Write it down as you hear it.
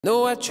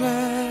No, I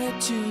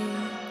tried to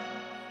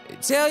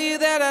tell you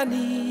that I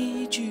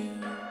need you.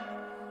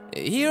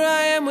 Here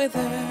I am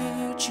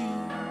without you.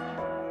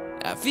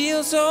 I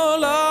feel so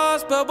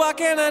lost, but what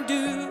can I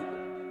do?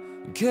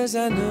 'Cause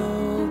I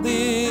know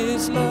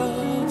this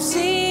love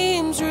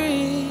seems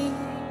real,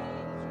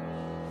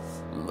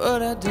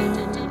 but I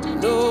don't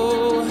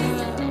know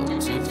how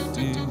to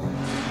feel.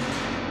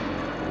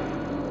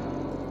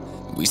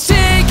 We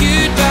say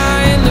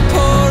goodbye in the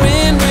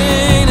pouring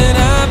rain, and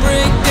I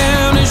break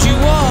down as you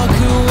walk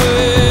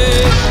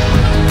away.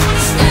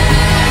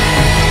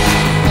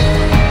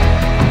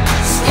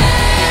 Stay.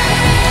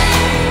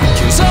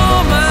 'Cause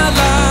all my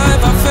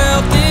life I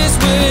felt this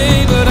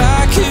way, but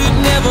I could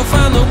never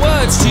find the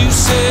words to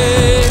say.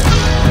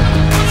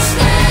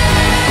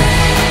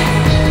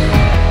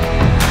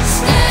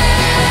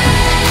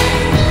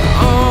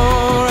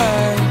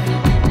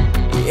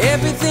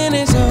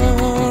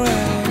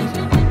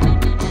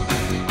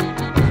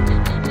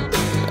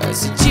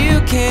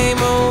 Came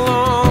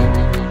along,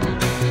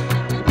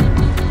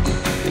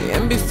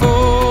 and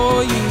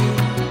before you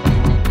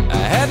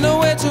I had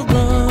nowhere to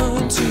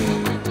run to,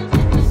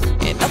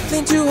 and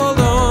nothing to hold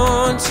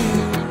on to.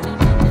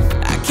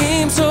 I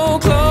came so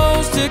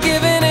close to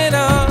giving it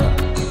up,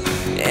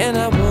 and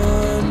I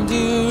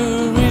wonder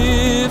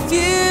if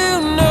you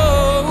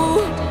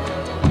know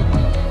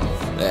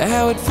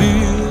how it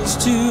feels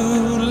to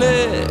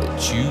let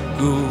you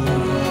go.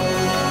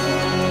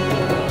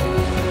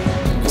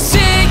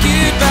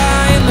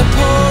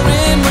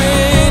 Pouring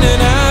rain,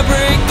 and I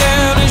break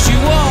down as you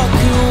walk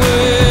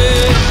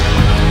away.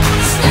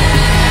 Stay.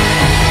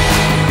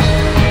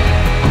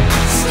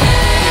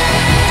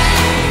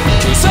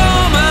 'Cause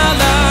all my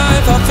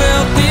life I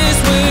felt this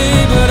way,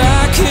 but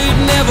I could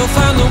never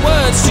find the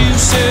words to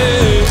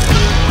say.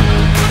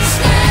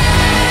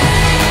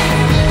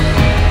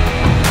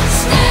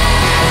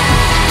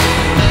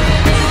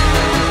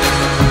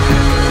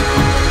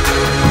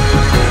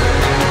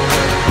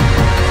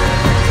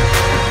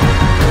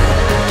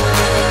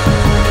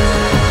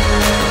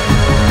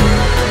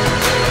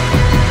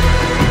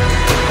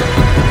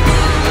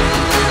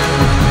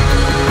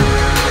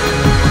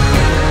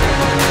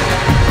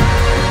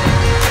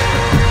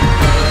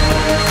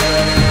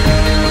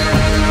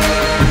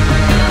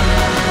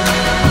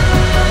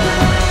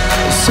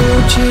 So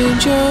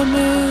change your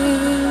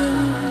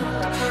mind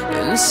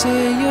and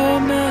say you're